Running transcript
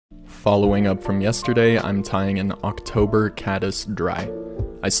Following up from yesterday, I'm tying an October Caddis Dry.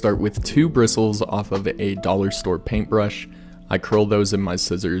 I start with 2 bristles off of a dollar store paintbrush. I curl those in my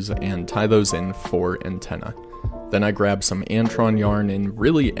scissors and tie those in for antenna. Then I grab some Antron yarn in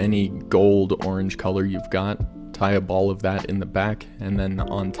really any gold orange color you've got, tie a ball of that in the back, and then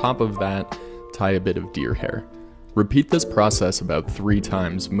on top of that, tie a bit of deer hair. Repeat this process about 3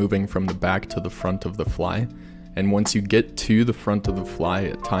 times, moving from the back to the front of the fly. And once you get to the front of the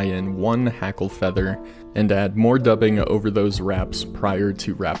fly, tie in 1 hackle feather and add more dubbing over those wraps prior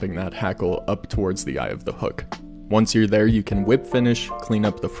to wrapping that hackle up towards the eye of the hook. Once you're there, you can whip finish, clean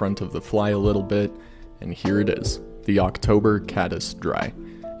up the front of the fly a little bit, and here it is, the October Caddis Dry.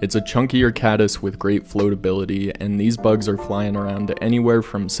 It's a chunkier caddis with great floatability, and these bugs are flying around anywhere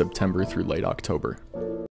from September through late October.